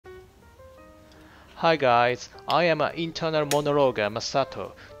Hi guys, I am an Internal Monologuer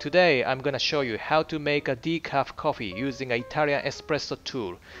MASATO. Today I'm gonna show you how to make a decaf coffee using an Italian espresso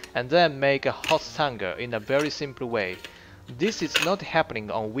tool and then make a hot sanger in a very simple way. This is not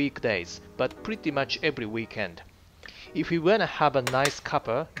happening on weekdays, but pretty much every weekend. If you wanna have a nice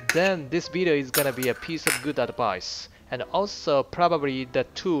cuppa, then this video is gonna be a piece of good advice. And also probably the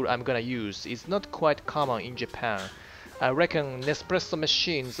tool I'm gonna use is not quite common in Japan. I reckon Nespresso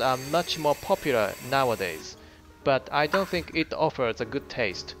machines are much more popular nowadays, but I don't think it offers a good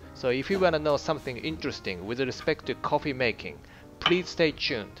taste. So if you wanna know something interesting with respect to coffee making, please stay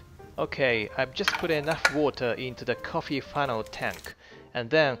tuned. Okay, I've just put enough water into the coffee funnel tank, and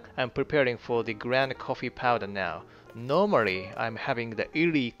then I'm preparing for the ground coffee powder now. Normally I'm having the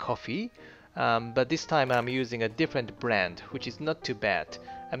Illy coffee, but this time I'm using a different brand, which is not too bad.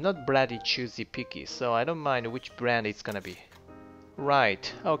 I'm not bloody choosy picky, so I don't mind which brand it's gonna be.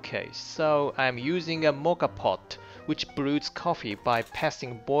 Right, okay, so I'm using a mocha pot, which brews coffee by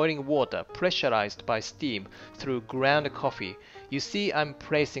passing boiling water pressurized by steam through ground coffee. You see I'm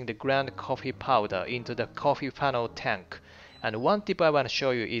placing the ground coffee powder into the coffee funnel tank. And one tip I want to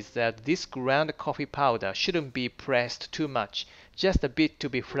show you is that this ground coffee powder shouldn't be pressed too much, just a bit to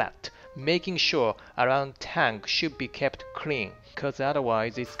be flat, making sure around tank should be kept clean, because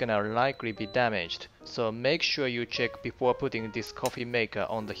otherwise it's gonna likely be damaged. So make sure you check before putting this coffee maker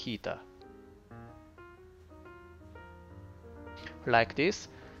on the heater. Like this.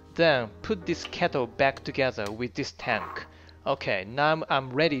 Then put this kettle back together with this tank. Okay, now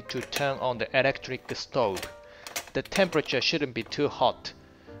I'm ready to turn on the electric stove. The temperature shouldn't be too hot,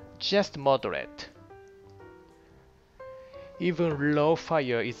 just moderate. Even low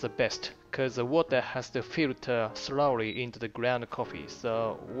fire is the best, because the water has to filter slowly into the ground coffee.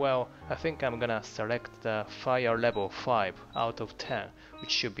 So, well, I think I'm gonna select the fire level 5 out of 10,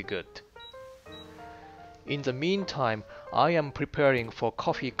 which should be good. In the meantime, I am preparing for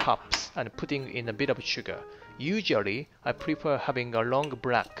coffee cups and putting in a bit of sugar. Usually, I prefer having a long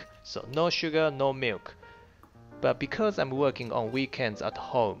black, so no sugar, no milk. But because I'm working on weekends at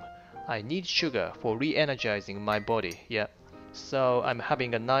home, I need sugar for re-energizing my body, yeah. So I'm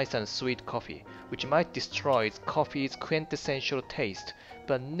having a nice and sweet coffee, which might destroy coffee's quintessential taste,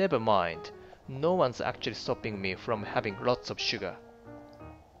 but never mind. No one's actually stopping me from having lots of sugar.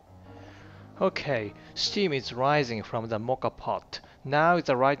 Okay, steam is rising from the mocha pot. Now is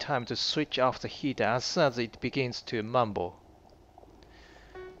the right time to switch off the heater as soon as it begins to mumble.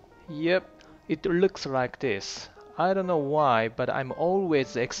 Yep, it looks like this. I don't know why, but I'm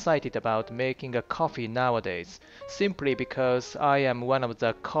always excited about making a coffee nowadays, simply because I am one of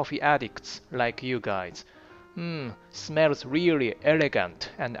the coffee addicts like you guys. Smells really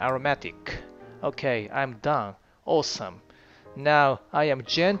elegant and aromatic. Okay, I'm done. Awesome. Now I am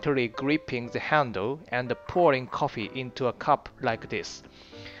gently gripping the handle and pouring coffee into a cup like this.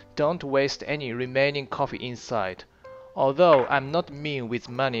 Don't waste any remaining coffee inside. Although I'm not mean with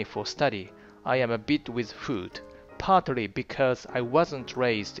money for study, I am a bit with food. Partly because I wasn't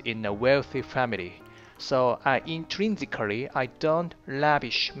raised in a wealthy family, so intrinsically I don't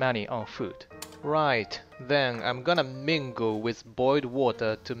lavish money on food. Right, then I'm gonna mingle with boiled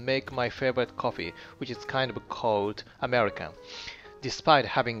water to make my favorite coffee, which is kind of cold American. Despite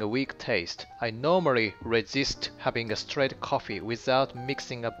having a weak taste, I normally resist having a straight coffee without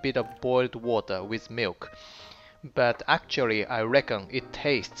mixing a bit of boiled water with milk. But actually I reckon it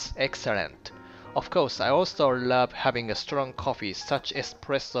tastes excellent. Of course, I also love having a strong coffee such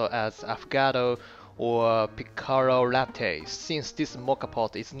espresso as affogato or piccolo latte, since this mocha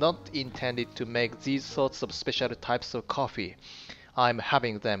pot is not intended to make these sorts of special types of coffee. I'm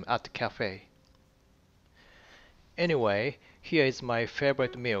having them at the cafe. Anyway, here is my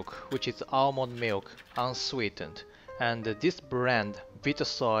favorite milk, which is almond milk, unsweetened. And this brand,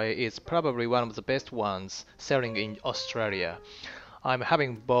 Vitasoy, is probably one of the best ones selling in Australia. I'm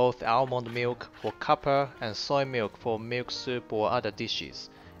having both almond milk for cuppa and soy milk for milk soup or other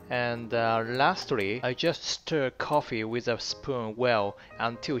dishes. And lastly, I just stir coffee with a spoon well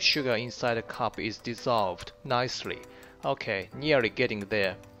until sugar inside the cup is dissolved nicely. Okay, nearly getting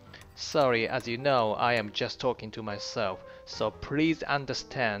there. Sorry, as you know, I am just talking to myself, so please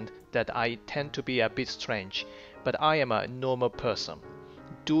understand that I tend to be a bit strange, but I am a normal person.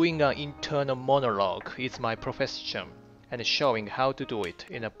 Doing an internal monologue is my profession, and showing how to do it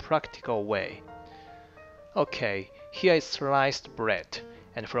in a practical way. Okay, here is sliced bread,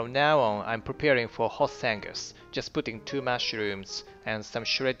 and from now on I'm preparing for hot sangers, just putting 2 mushrooms and some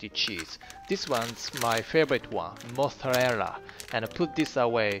shredded cheese. This one's my favorite one, mozzarella, and I put this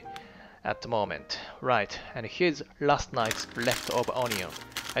away at the moment. Right, and here's last night's leftover onion.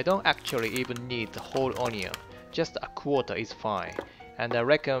 I don't actually even need the whole onion, just a quarter is fine. And I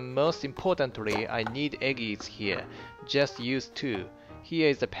reckon most importantly I need eggies here, just use 2. Here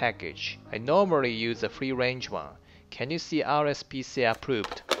is the package. I normally use a free-range one. Can you see RSPCA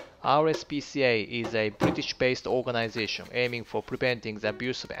approved? RSPCA is a British-based organization aiming for preventing the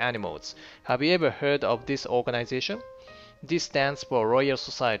abuse of animals. Have you ever heard of this organization? This stands for Royal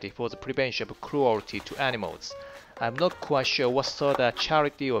Society for the Prevention of Cruelty to Animals. I'm not quite sure what sort of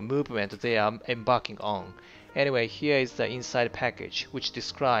charity or movement they are embarking on. Anyway, here is the inside package, which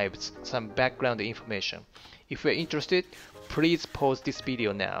describes some background information. If you're interested, please pause this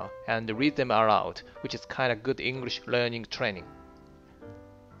video now and read them aloud, which is kinda good English learning training.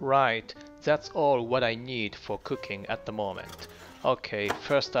 Right, that's all what I need for cooking at the moment. Okay,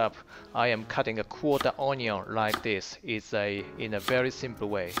 first up, I am cutting a quarter onion like this in a very simple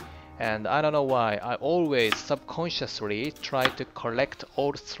way. And I don't know why, I always subconsciously try to collect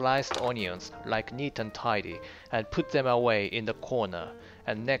all sliced onions like neat and tidy and put them away in the corner.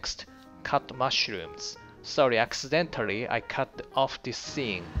 And next, cut mushrooms. Sorry, accidentally I cut off this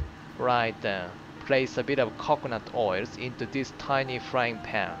seam. Right then, place a bit of coconut oils into this tiny frying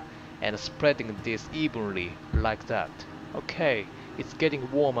pan and spreading this evenly like that. Okay, it's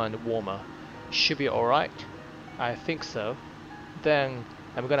getting warmer and warmer. Should be alright? I think so. Then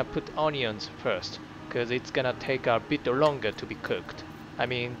I'm gonna put onions first, cause it's gonna take a bit longer to be cooked. I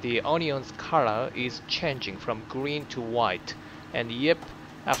mean, the onion's color is changing from green to white, and yep,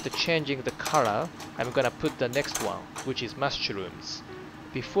 after changing the color, I'm gonna put the next one, which is mushrooms.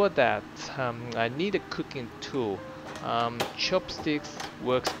 Before that, I need a cooking tool. Chopsticks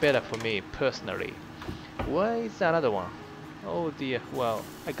works better for me personally. Where is another one? Oh dear, well,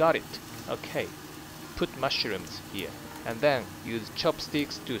 I got it. Okay, put mushrooms here. And then use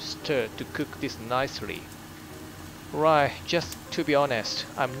chopsticks to stir to cook this nicely. Right, just to be honest,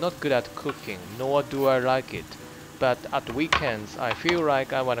 I'm not good at cooking, nor do I like it. But at weekends, I feel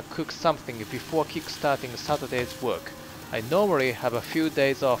like I want to cook something before kickstarting Saturday's work. I normally have a few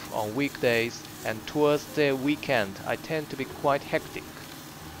days off on weekdays, and towards the weekend, I tend to be quite hectic.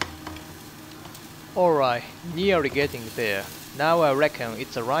 Alright, nearly getting there. Now I reckon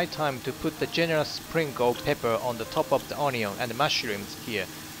it's the right time to put the generous sprinkle of pepper on the top of the onion and the mushrooms here.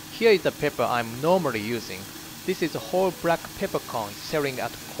 Here is the pepper I'm normally using. This is a whole black peppercorn selling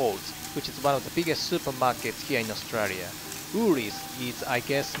at Coles, which is one of the biggest supermarkets here in Australia. Woolies is, I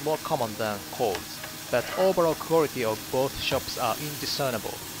guess, more common than Coles, but overall quality of both shops are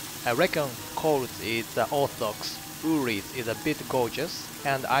indiscernible. I reckon Coles is the orthodox, Woolies is a bit gorgeous,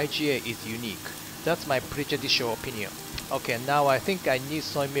 and IGA is unique. That's my prejudicial opinion. Okay, now I think I need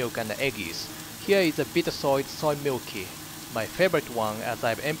soy milk and eggies. Here is a bittersweet soy milky, my favorite one as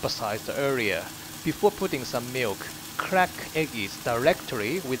I've emphasized earlier. Before putting some milk, crack eggies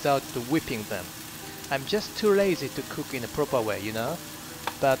directly without whipping them. I'm just too lazy to cook in a proper way, you know?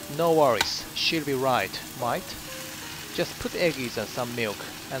 But no worries, she'll be right, might? Just put eggies and some milk,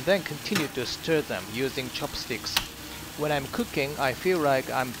 and then continue to stir them using chopsticks. When I'm cooking, I feel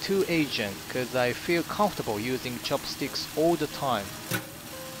like I'm too Asian, cause I feel comfortable using chopsticks all the time.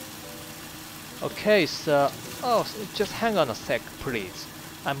 Okay, so... oh, just hang on a sec, please.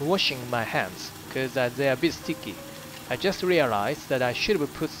 I'm washing my hands, cause they're a bit sticky. I just realized that I should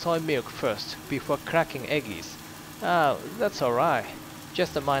have put soy milk first, before cracking eggies. Oh, that's alright.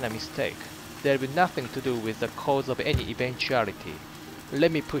 Just a minor mistake. There'll be nothing to do with the cause of any eventuality.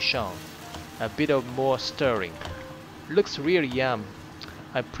 Let me push on. A bit of more stirring. Looks really yum.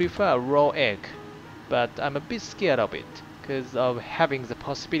 I prefer a raw egg, but I'm a bit scared of it, because of having the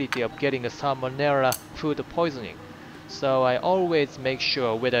possibility of getting a salmonella food poisoning. So I always make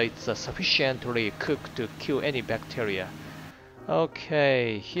sure whether it's sufficiently cooked to kill any bacteria.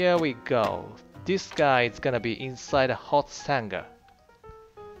 Okay, here we go. This guy is gonna be inside a hot sanger.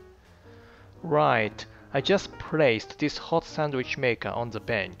 Right, I just placed this hot sandwich maker on the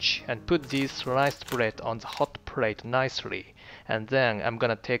bench and put these sliced bread on the hot plate nicely, and then I'm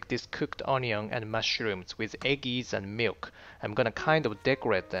gonna take this cooked onion and mushrooms with eggies and milk. I'm gonna kind of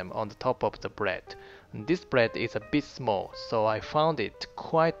decorate them on the top of the bread. This bread is a bit small, so I found it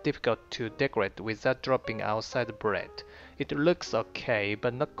quite difficult to decorate without dropping outside the bread. It looks okay,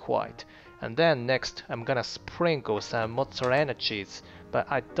 but not quite. And then next I'm gonna sprinkle some mozzarella cheese, but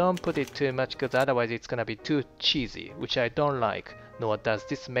I don't put it too much because otherwise it's gonna be too cheesy, which I don't like, nor does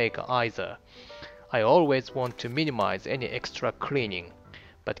this maker either. I always want to minimize any extra cleaning,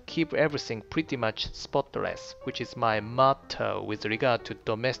 but keep everything pretty much spotless, which is my motto with regard to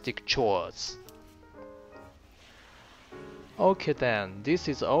domestic chores. Okay then, this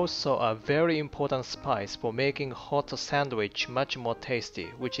is also a very important spice for making hot sandwich much more tasty,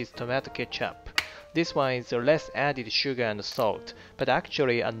 which is tomato ketchup. This one is less added sugar and salt, but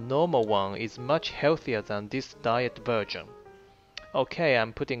actually a normal one is much healthier than this diet version. Okay,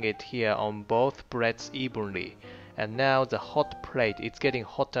 I'm putting it here on both breads evenly. And now the hot plate is getting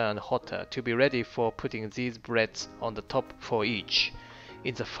hotter and hotter to be ready for putting these breads on the top for each.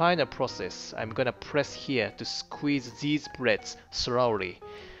 In the final process, I'm gonna press here to squeeze these breads slowly.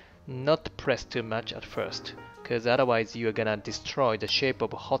 Not press too much at first, cause otherwise you're gonna destroy the shape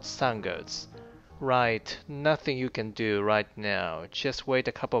of hot sangers. Right, nothing you can do right now. Just wait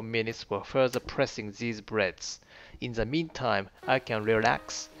a couple minutes for further pressing these breads. In the meantime, I can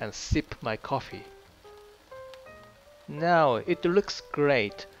relax and sip my coffee. Now it looks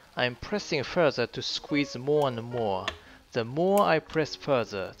great. I'm pressing further to squeeze more and more. The more I press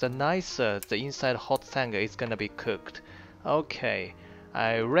further, the nicer the inside hot sanger is gonna be cooked. Okay,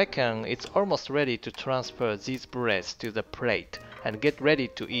 I reckon it's almost ready to transfer these breads to the plate and get ready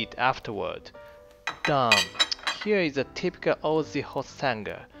to eat afterward. Done. Here is a typical Aussie hot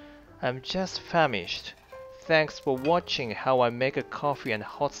sanger. I'm just famished. Thanks for watching how I make a coffee and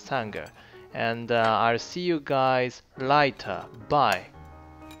hot sanger. And I'll see you guys later. Bye.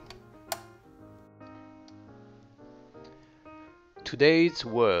 Today's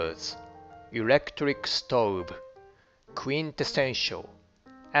words: electric stove, quintessential,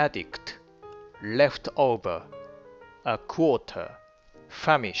 addict, leftover, a quarter,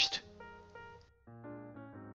 famished.